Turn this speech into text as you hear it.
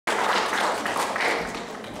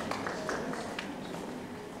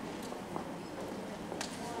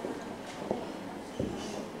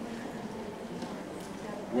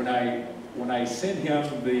when I sent him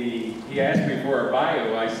he asked me for a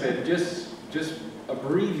bio, I said, just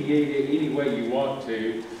abbreviate it any way you want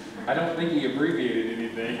to. I don't think he abbreviated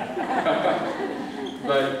anything.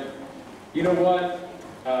 But you know what?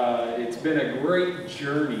 It's been a great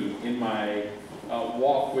journey in my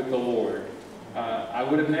walk with the Lord. I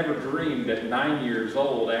would have never dreamed at 9 years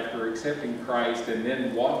old, after accepting Christ and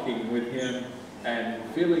then walking with Him and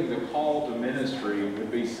feeling the call to ministry,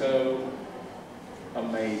 would be so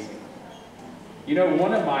amazing. You know,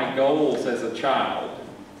 one of my goals as a child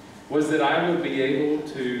was that I would be able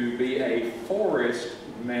to be a forest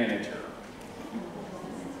manager.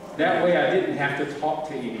 That way I didn't have to talk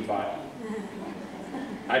to anybody.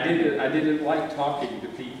 I didn't like talking to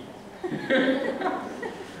people.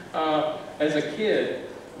 As a kid,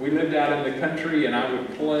 we lived out in the country, and I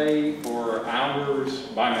would play for hours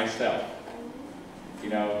by myself. You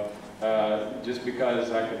know, just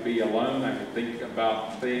because I could be alone, I could think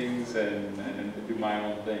about things and do my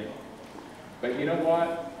own thing. But you know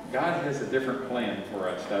what? God has a different plan for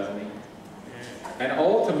us, doesn't He? And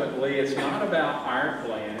ultimately, it's not about our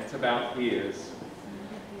plan, it's about His.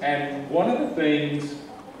 And one of the things,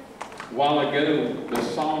 a while ago, the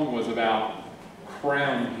song was about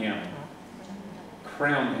crown Him.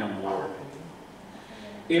 Crown Him, Lord.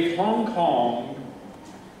 If Hong Kong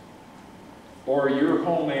or your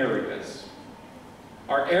home areas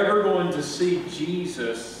are ever going to see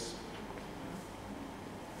Jesus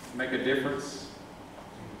make a difference,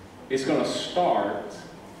 it's going to start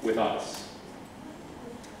with us.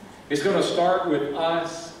 It's going to start with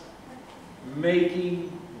us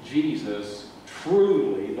making Jesus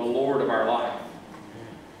truly the Lord of our life.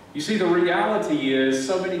 You see, the reality is,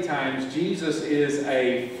 so many times, Jesus is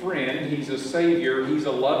a friend, He's a Savior, He's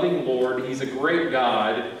a loving Lord, He's a great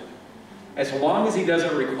God, as long as He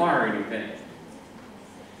doesn't require anything.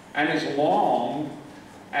 And as long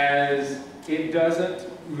as it doesn't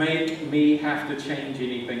make me have to change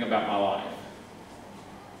anything about my life.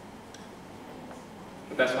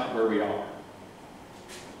 But that's not where we are.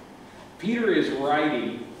 Peter is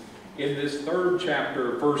writing in this 3rd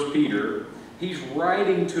chapter of 1 Peter, he's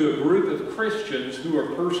writing to a group of Christians who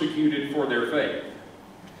are persecuted for their faith.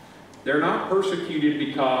 They're not persecuted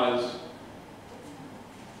because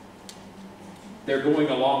they're going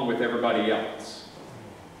along with everybody else.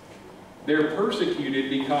 They're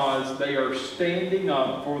persecuted because they are standing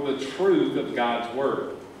up for the truth of God's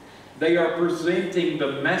Word. They are presenting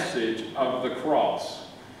the message of the cross.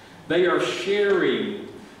 They are sharing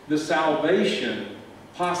the salvation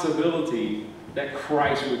possibility that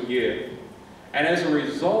Christ would give. And as a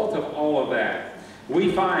result of all of that,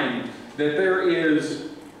 we find that there's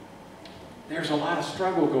a lot of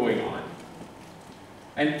struggle going on.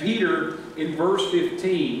 And Peter, in verse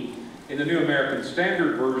 15, in the New American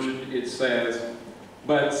Standard Version, it says,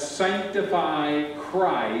 "But sanctify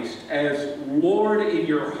Christ as Lord in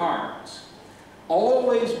your hearts,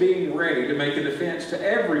 always being ready to make a defense to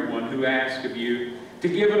everyone who asks of you, to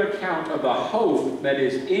give an account of the hope that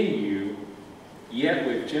is in you, yet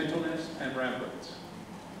with gentleness and reverence."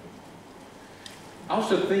 I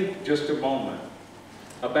also think just a moment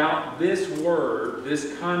about this word,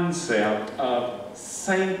 this concept of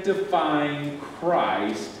sanctifying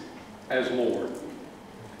Christ as Lord.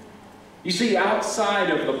 You see, outside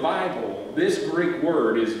of the Bible, this Greek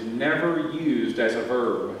word is never used as a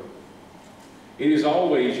verb. It is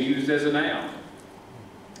always used as a noun.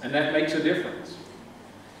 And that makes a difference.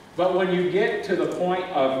 But when you get to the point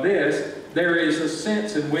of this, there is a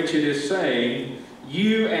sense in which it is saying,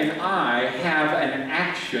 you and I have an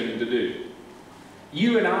action to do.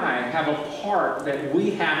 You and I have a part that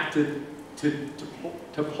we have to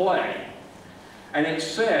play. And it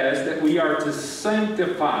says that we are to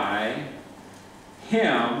sanctify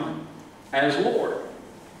Him as Lord.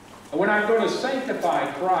 When I'm going to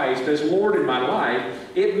sanctify Christ as Lord in my life,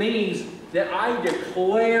 it means that I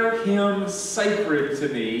declare Him sacred to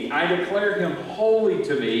me. I declare Him holy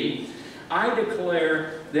to me. I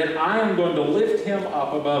declare that I am going to lift Him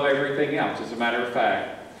up above everything else. As a matter of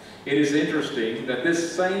fact, it is interesting that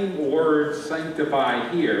this same word sanctify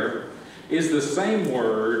here is the same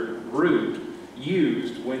word, root,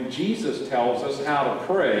 used when Jesus tells us how to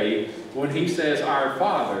pray when He says, "Our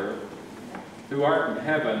Father, who art in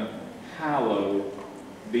heaven, hallowed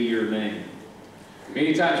be your name."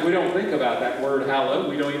 Many times we don't think about that word hallowed.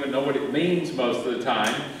 We don't even know what it means most of the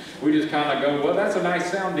time. We just kind of go, well, that's a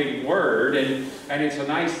nice sounding word and it's a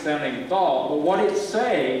nice sounding thought. But what it's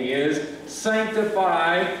saying is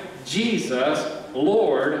sanctify Jesus,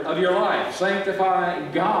 Lord of your life. Sanctify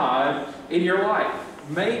God in your life.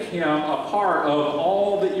 Make Him a part of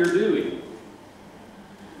all that you're doing.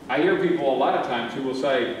 I hear people a lot of times who will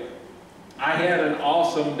say, I had an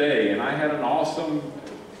awesome day, and I had an awesome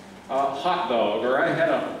hot dog, or I had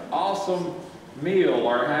an awesome meal,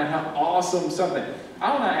 or I had an awesome something.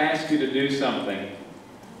 I want to ask you to do something.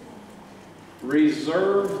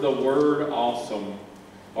 Reserve the word awesome,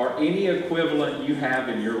 or any equivalent you have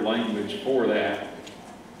in your language for that,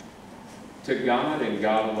 to God and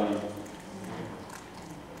God alone.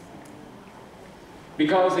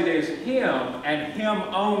 Because it is Him and Him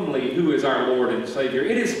only who is our Lord and Savior.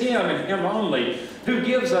 It is Him and Him only who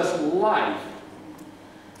gives us life.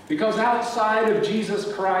 Because outside of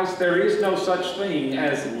Jesus Christ, there is no such thing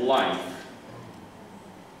as life.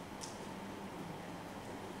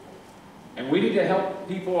 And we need to help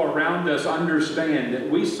people around us understand that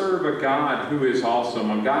we serve a God who is awesome,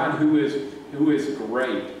 a God who is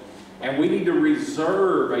great. And we need to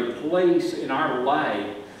reserve a place in our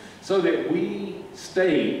life so that we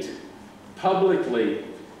state publicly,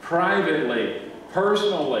 privately,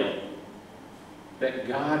 personally, that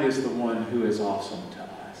God is the one who is awesome to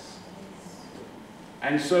us.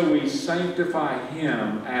 And so we sanctify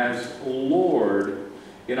Him as Lord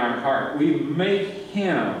in our heart. We make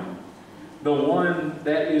Him the one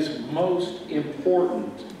that is most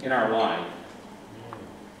important in our life.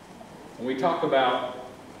 When we talk about,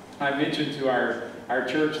 I mentioned to our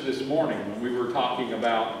church this morning when we were talking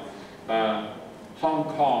about Hong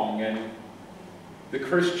Kong and the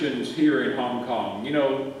Christians here in Hong Kong. You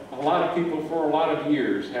know, a lot of people for a lot of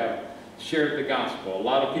years have shared the gospel. A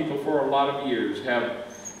lot of people for a lot of years have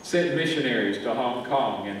sent missionaries to Hong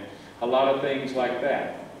Kong and a lot of things like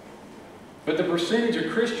that. But the percentage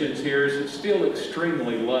of Christians here is still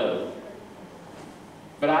extremely low.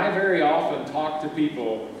 But I very often talk to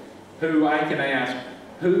people who I can ask,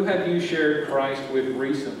 who have you shared Christ with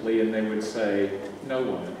recently? And they would say, no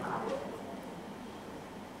one.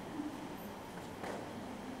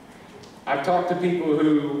 I've talked to people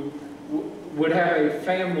who would have a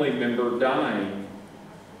family member dying,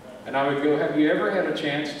 and I would go, have you ever had a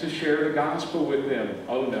chance to share the gospel with them?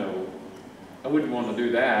 Oh no, I wouldn't want to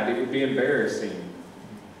do that. It would be embarrassing.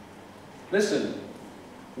 Listen,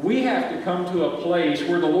 we have to come to a place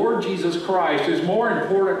where the Lord Jesus Christ is more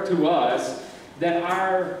important to us than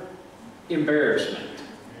our embarrassment.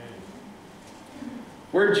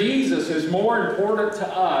 Where Jesus is more important to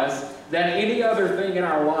us than any other thing in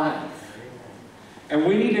our life. And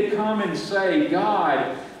we need to come and say,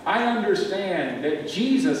 God, I understand that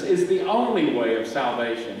Jesus is the only way of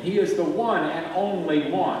salvation. He is the one and only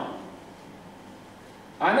one.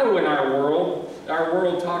 I know in our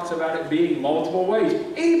world talks about it being multiple ways.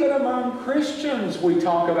 Even among Christians, we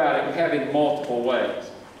talk about it having multiple ways.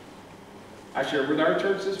 I shared with our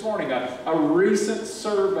church this morning a recent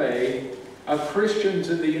survey of Christians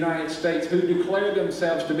in the United States who declare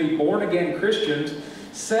themselves to be born-again Christians.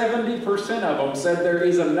 70% of them said there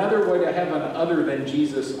is another way to heaven other than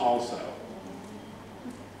Jesus also.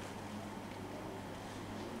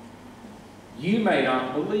 You may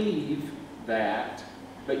not believe that,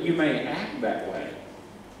 but you may act that way.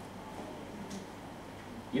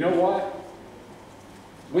 You know what?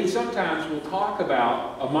 We sometimes will talk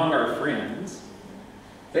about among our friends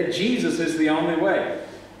that Jesus is the only way,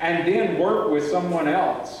 and then work with someone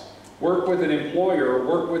else. Work with an employer, or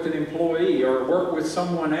work with an employee, or work with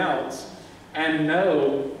someone else, and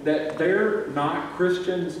know that they're not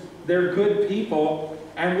Christians, they're good people,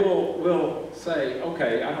 and we'll say,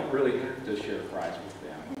 okay, I don't really have to share Christ with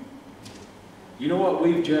them. You know what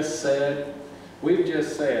we've just said? We've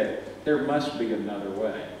just said there must be another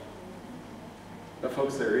way. But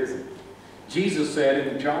folks, there isn't. Jesus said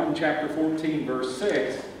in John chapter 14, verse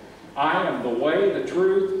 6, I am the way, the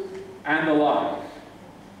truth, and the life.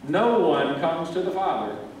 No one comes to the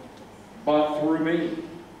Father but through me.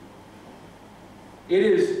 It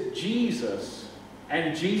is Jesus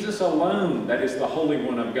and Jesus alone that is the Holy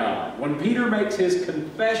One of God. When Peter makes his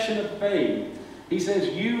confession of faith, he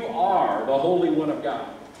says, you are the Holy One of God.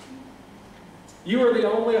 You are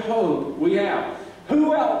the only hope we have.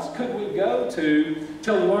 Who else could we go to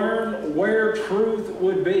learn where truth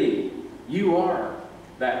would be? You are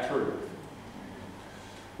that truth.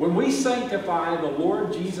 When we sanctify the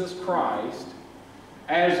Lord Jesus Christ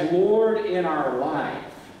as Lord in our life,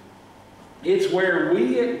 it's where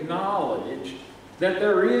we acknowledge that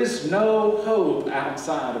there is no hope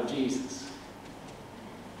outside of Jesus.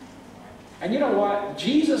 And you know what?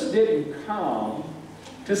 Jesus didn't come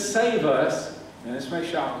to save us, and this may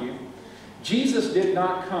shock you, Jesus did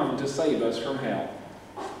not come to save us from hell.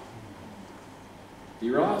 Do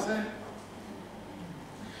you realize that?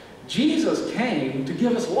 Jesus came to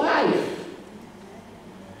give us life.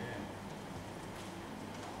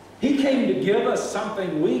 He came to give us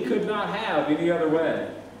something we could not have any other way.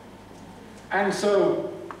 And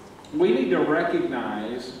so we need to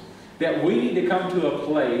recognize that we need to come to a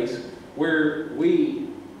place where we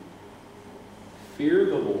fear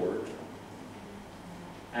the Lord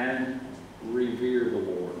and revere the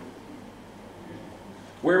Lord.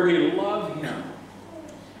 Where we love Him.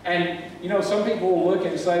 And, you know, some people will look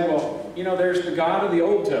and say, well, you know, there's the God of the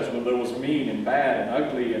Old Testament that was mean and bad and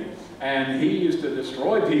ugly, and He used to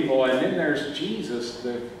destroy people. And then there's Jesus,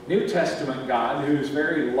 the New Testament God, who's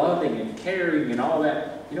very loving and caring and all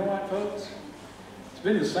that. You know what, folks? It's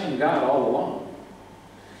been the same God all along.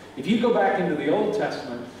 If you go back into the Old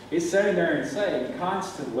Testament, it's sitting there and saying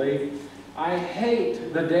constantly, I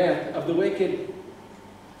hate the death of the wicked.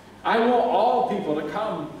 I want all people to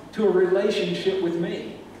come to a relationship with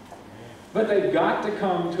me. But they've got to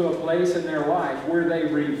come to a place in their life where they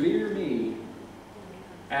revere me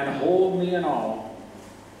and hold me in awe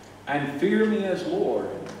and fear me as Lord.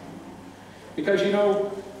 Because, you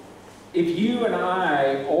know, if you and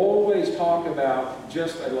I always talk about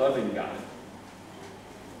just a loving God,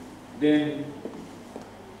 then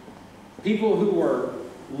people who are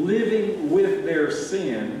living with their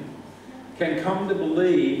sin can come to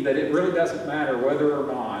believe that it really doesn't matter whether or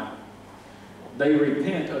not they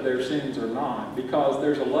repent of their sins or not, because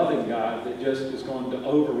there's a loving God that just is going to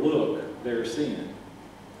overlook their sin.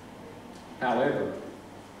 However,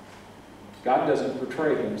 God doesn't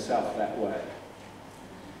portray Himself that way.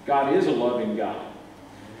 God is a loving God.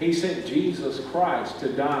 He sent Jesus Christ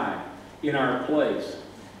to die in our place.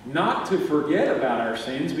 Not to forget about our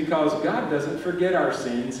sins, because God doesn't forget our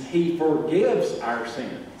sins. He forgives our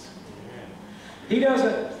sins. He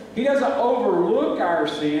doesn't overlook our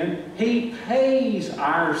sin. He pays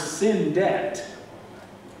our sin debt.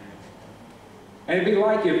 And it'd be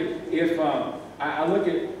like if I look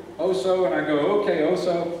at Oso and I go, okay,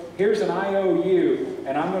 Oso, here's an IOU,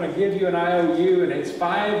 and I'm going to give you an IOU, and it's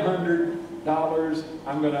 $500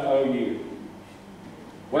 I'm going to owe you.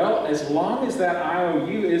 Well, as long as that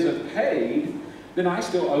IOU isn't paid, then I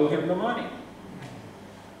still owe him the money.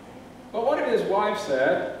 But what if his wife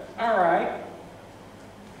said, all right,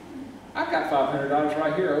 I've got $500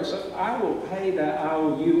 right here, so I will pay that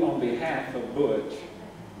IOU on behalf of Butch.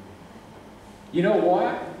 You know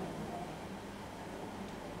what?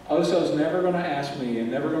 Oso's never going to ask me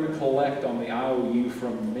and never going to collect on the IOU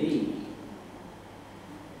from me,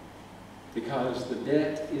 because the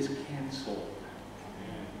debt is canceled.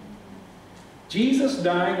 Jesus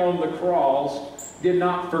dying on the cross did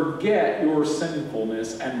not forget your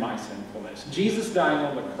sinfulness and my sinfulness. Jesus dying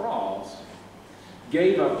on the cross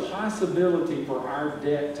gave a possibility for our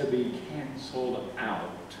debt to be canceled out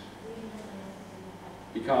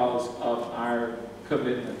because of our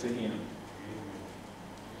commitment to Him.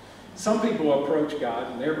 Some people approach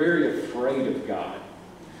God and they're very afraid of God,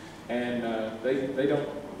 and they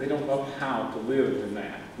don't know how to live in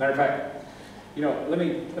that. Matter of fact, you know, let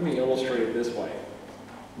me illustrate it this way.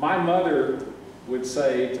 My mother would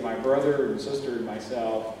say to my brother and sister and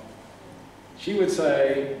myself, she would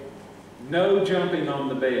say, no jumping on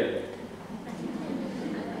the bed.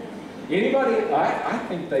 Anybody, I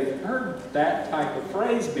think they've heard that type of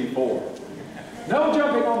phrase before. No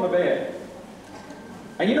jumping on the bed.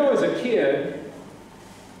 And you know, as a kid,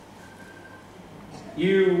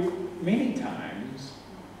 you many times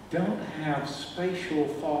don't have spatial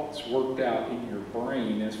thoughts worked out in your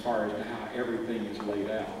brain as far as how everything is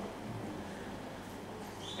laid out.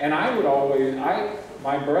 And I would always,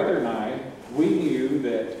 my brother and I, we knew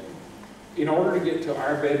that in order to get to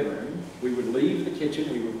our bedroom, we would leave the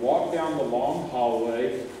kitchen, we would walk down the long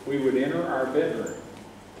hallway, we would enter our bedroom.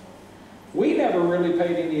 We never really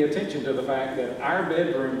paid any attention to the fact that our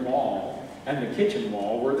bedroom wall and the kitchen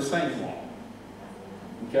wall were the same wall.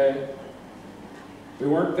 Okay? We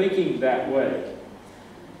weren't thinking that way.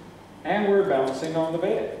 And we're bouncing on the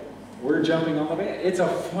bed. We're jumping on the bed. It's a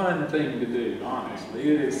fun thing to do, honestly.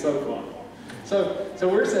 It is so fun. So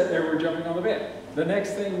we're sitting there, we're jumping on the bed. The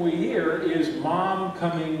next thing we hear is Mom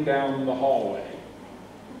coming down the hallway.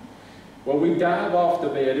 Well, we dive off the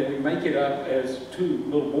bed and we make it up as two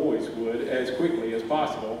little boys would as quickly as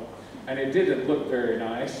possible. And it didn't look very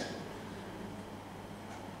nice.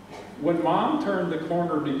 When Mom turned the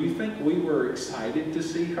corner, do you think we were excited to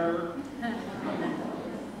see her?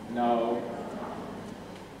 No.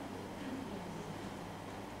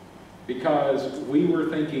 Because we were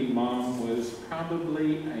thinking Mom was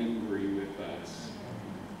probably angry with us.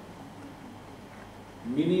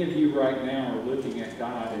 Many of you right now are looking at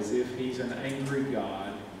God as if He's an angry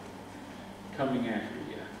God coming after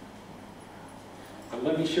you. But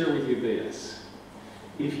let me share with you this.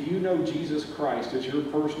 If you know Jesus Christ as your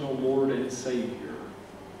personal Lord and Savior,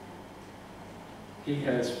 He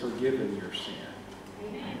has forgiven your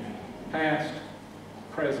sin. Past,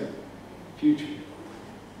 present, future.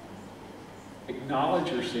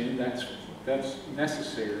 Acknowledge your sin, that's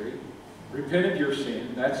necessary. Repent of your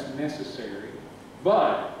sin, that's necessary.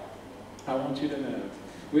 But I want you to know,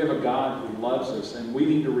 we have a God who loves us, and we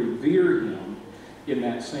need to revere Him in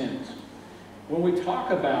that sense. When we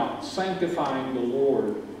talk about sanctifying the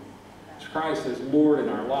Lord, Christ as Lord in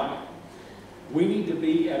our life, we need to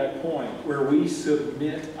be at a point where we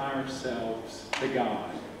submit ourselves to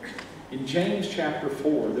God. In James chapter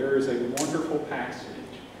 4, there is a wonderful passage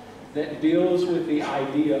that deals with the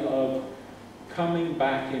idea of coming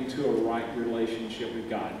back into a right relationship with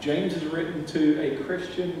God. James is written to a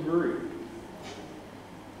Christian group,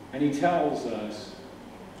 and he tells us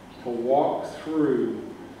to walk through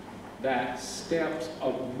that steps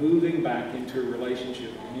of moving back into a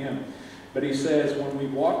relationship with Him. But he says when we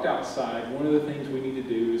walked outside, one of the things we need to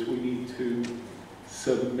do is we need to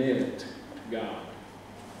submit to God.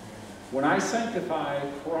 When I sanctify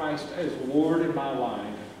Christ as Lord in my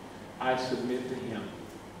life, I submit to Him.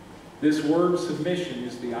 This word submission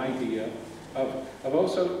is the idea of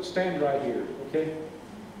also, stand right here, okay?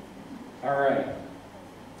 All right.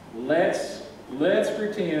 Let's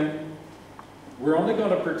pretend, we're only going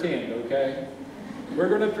to pretend, okay? We're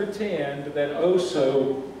going to pretend that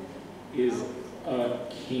Oso is a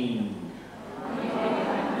king.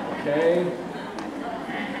 Okay?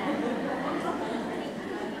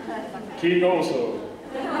 King Oso.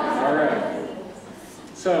 All right.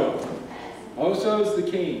 So, Oso's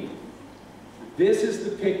the king. This is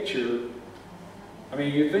the picture. I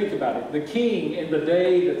mean, you think about it. The king, in the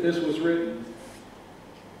day that this was written,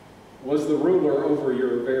 was the ruler over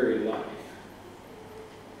your very life.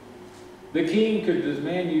 The king could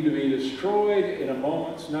demand you to be destroyed in a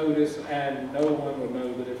moment's notice, and no one would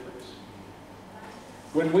know the difference.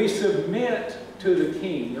 When we submit to the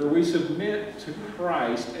king, or we submit to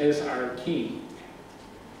Christ as our king,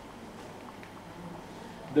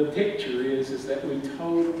 the picture is that we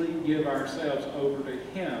totally give ourselves over to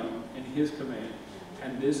Him and His command.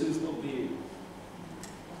 And this is the view.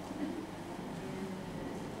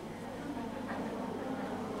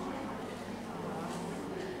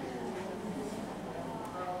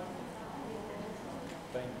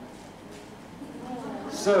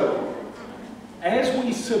 So, as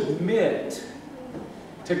we submit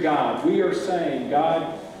to God, we are saying,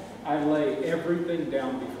 God, I lay everything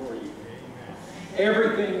down before you.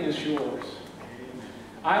 Everything is yours.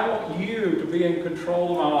 I want you to be in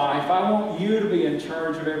control of my life. I want you to be in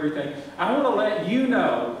charge of everything. I want to let you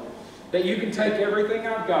know that you can take everything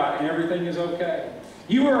I've got and everything is okay.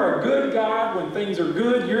 You are a good God when things are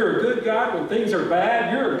good. You're a good God when things are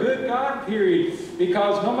bad. You're a good God, period.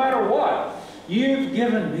 Because no matter what, you've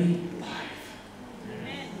given me life.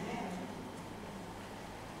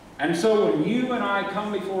 And so when you and I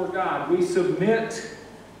come before God, we submit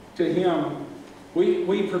to Him.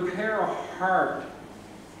 We prepare a heart.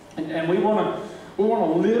 And we want to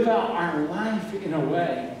live out our life in a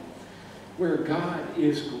way where God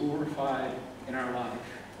is glorified in our life.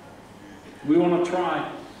 We want to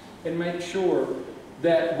try and make sure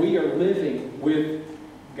that we are living with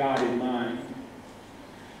God in mind.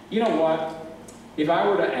 You know what? If I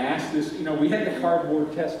were to ask this, we had the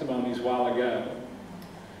cardboard testimonies a while ago.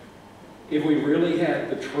 If we really had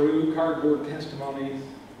the true cardboard testimonies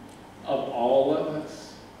of all of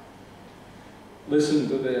us, listen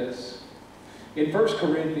to this. In 1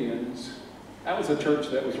 Corinthians, that was a church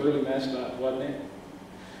that was really messed up, wasn't it?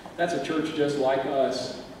 That's a church just like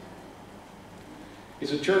us.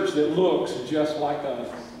 It's a church that looks just like us.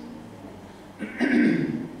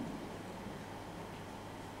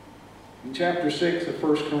 In chapter 6 of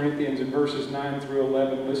 1 Corinthians, in verses 9 through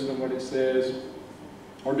 11, listen to what it says.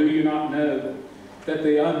 Or do you not know that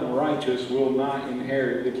the unrighteous will not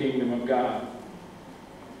inherit the kingdom of God?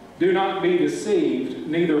 Do not be deceived,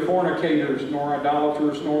 neither fornicators, nor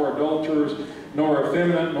idolaters, nor adulterers, nor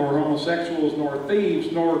effeminate, nor homosexuals, nor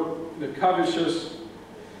thieves, nor the covetous,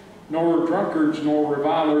 nor drunkards, nor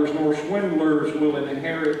revilers, nor swindlers will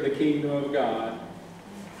inherit the kingdom of God.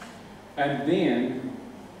 And then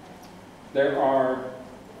there are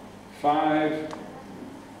 5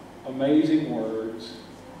 amazing words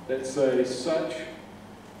that say, such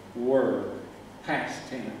were, past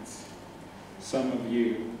tense, some of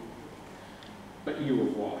you, but you were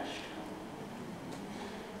washed.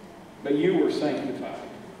 But you were sanctified.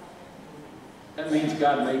 That means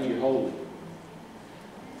God made you holy.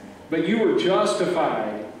 But you were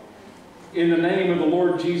justified in the name of the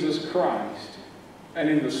Lord Jesus Christ and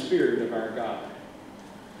in the Spirit of our God.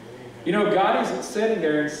 You know, God isn't sitting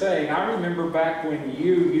there and saying, I remember back when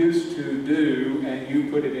you used to do and you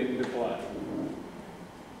put it into play.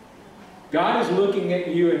 God is looking at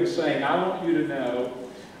you and saying, I want you to know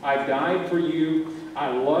I died for you, I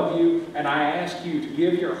love you, and I ask you to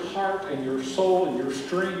give your heart and your soul and your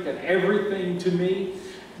strength and everything to me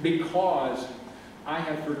because I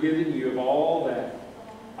have forgiven you of all that.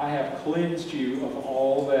 I have cleansed you of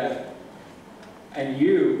all that. And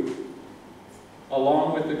you,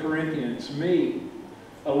 along with the Corinthians, me,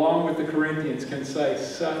 along with the Corinthians, can say,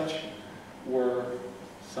 such were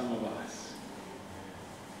some of us.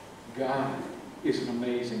 God is an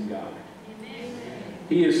amazing God. Amen.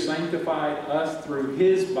 He has sanctified us through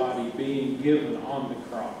His body being given on the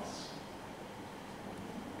cross.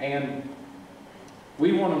 And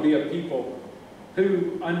we want to be a people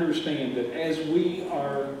who understand that as we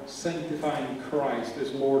are sanctifying Christ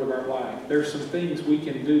as Lord of our life, there's some things we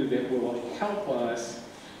can do that will help us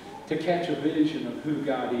to catch a vision of who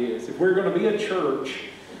God is. If we're going to be a church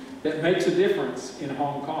that makes a difference in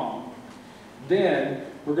Hong Kong, then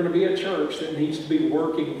we're going to be a church that needs to be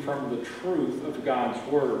working from the truth of God's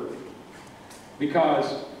Word.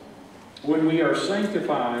 Because when we are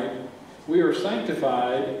sanctified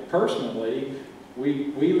personally.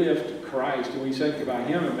 We lift Christ and we sanctify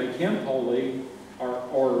Him and make Him holy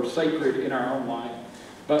or sacred in our own life.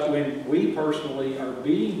 But when we personally are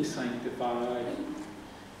being sanctified,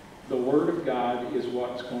 the Word of God is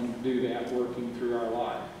what's going to do that working through our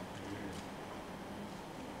life.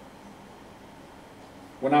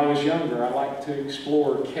 When I was younger, I liked to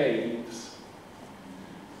explore caves.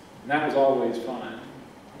 And that was always fun.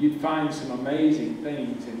 You'd find some amazing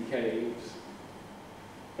things in caves.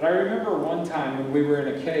 But I remember one time when we were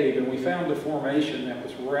in a cave and we found a formation that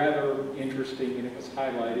was rather interesting and it was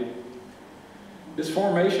highlighted. This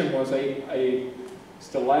formation was a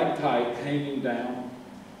stalactite hanging down.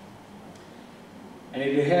 And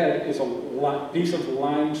it had is a piece of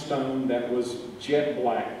limestone that was jet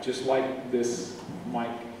black, just like this mic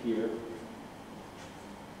here.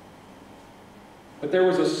 But there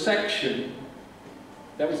was a section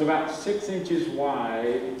that was about 6 inches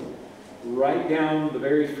wide, right down the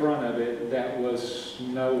very front of it, that was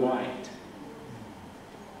snow white.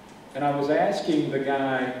 And I was asking the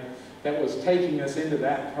guy that was taking us into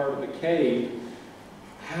that part of the cave,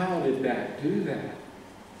 how did that do that?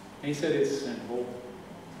 And he said, it's simple.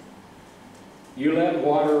 You let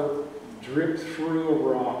water drip through a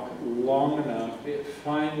rock long enough, it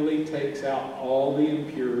finally takes out all the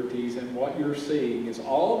impurities, and what you're seeing is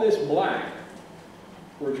all this black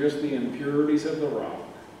were just the impurities of the rock.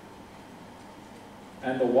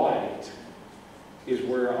 And the white is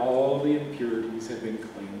where all the impurities have been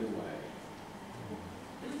cleaned away.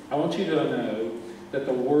 I want you to know that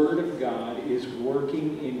the Word of God is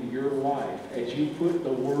working in your life. As you put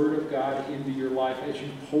the Word of God into your life, as you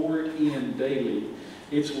pour it in daily,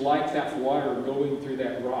 it's like that water going through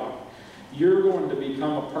that rock. You're going to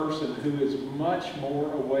become a person who is much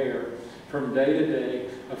more aware from day to day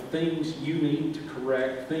of things you need to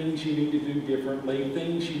correct, things you need to do differently,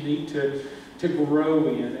 things you need to grow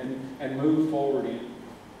in and move forward in.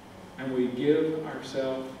 And we give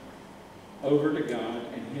ourselves over to God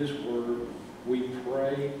and His Word. We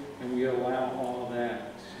pray and we allow all of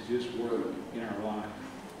that to just work in our life.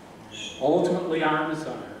 Ultimately, our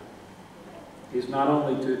desire is not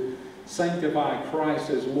only to sanctify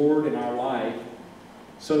Christ as Lord in our life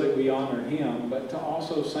so that we honor Him, but to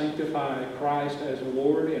also sanctify Christ as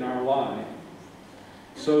Lord in our life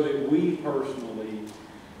so that we personally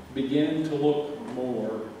begin to look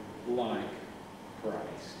more like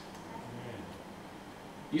Christ.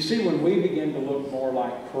 You see, when we begin to look more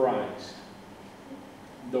like Christ,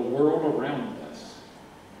 the world around us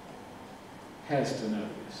has to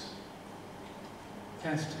notice.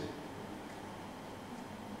 Has to.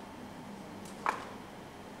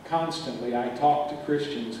 Constantly, I talk to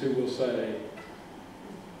Christians who will say,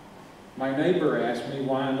 my neighbor asked me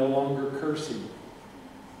why I no longer curse him.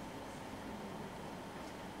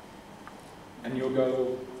 And you'll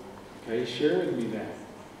go, okay, share with me that.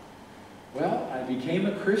 Well, I became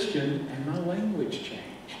a Christian and my language changed.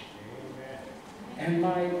 And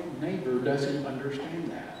my neighbor doesn't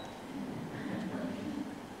understand that.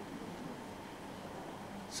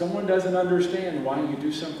 Someone doesn't understand why you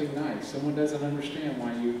do something nice. Someone doesn't understand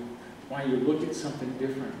why you look at something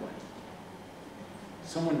differently.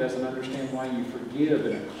 Someone doesn't understand why you forgive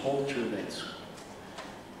in a culture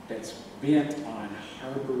that's bent on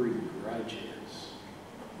harboring grudges.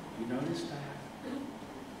 You notice that?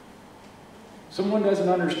 Someone doesn't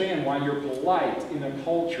understand why you're polite in a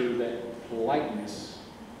culture that politeness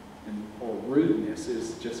or rudeness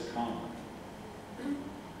is just common.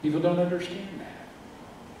 People don't understand that.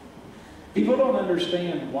 People don't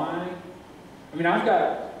understand why. I mean, I've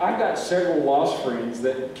got several lost friends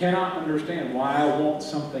that cannot understand why I want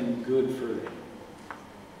something good for them.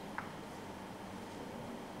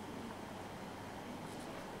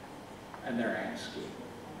 And they're asking.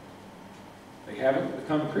 They haven't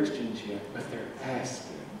become Christians yet, but they're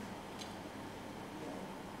asking.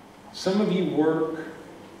 Some of you work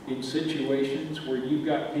in situations where you've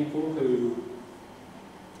got people who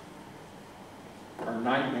are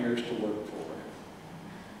nightmares to work for.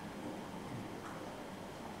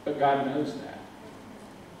 But God knows that.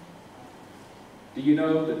 Do you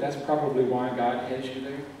know that that's probably why God has you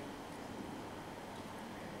there?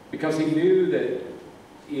 Because He knew that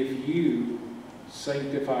if you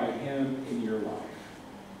sanctify Him in your life,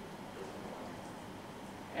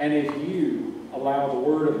 and if you allow the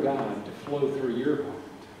Word of God to flow through your heart,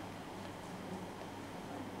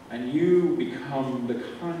 and you become the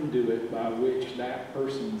conduit by which that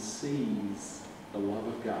person sees the love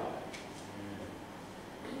of God,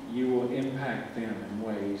 you will impact them in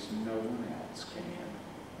ways no one else can.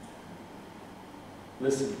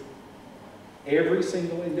 Listen, every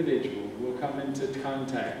single individual will come into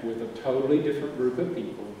contact with a totally different group of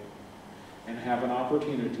people and have an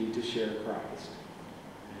opportunity to share Christ.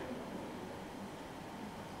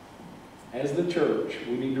 As the church,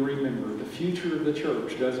 we need to remember the future of the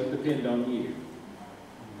church doesn't depend on you.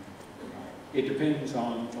 It depends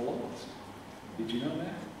on the lost. Did you know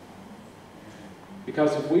that?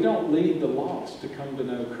 Because if we don't lead the lost to come to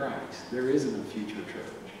know Christ, there isn't a future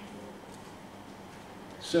church.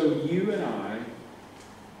 So you and I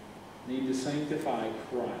need to sanctify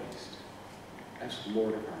Christ as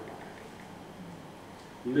Lord of our life.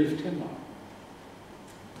 Lift Him up.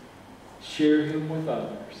 Share Him with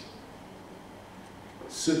others.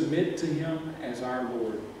 Submit to Him as our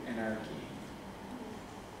Lord and our King.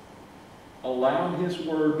 Allow His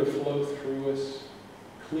Word to flow through us,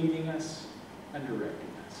 cleaning us and directing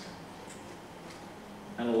us.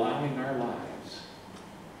 And allowing our lives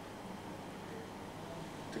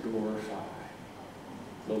to glorify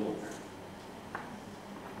the Lord.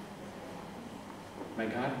 May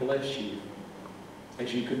God bless you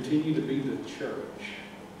as you continue to be the church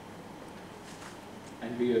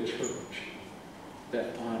and be a church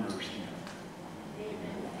that honors Him.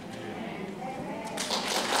 Amen.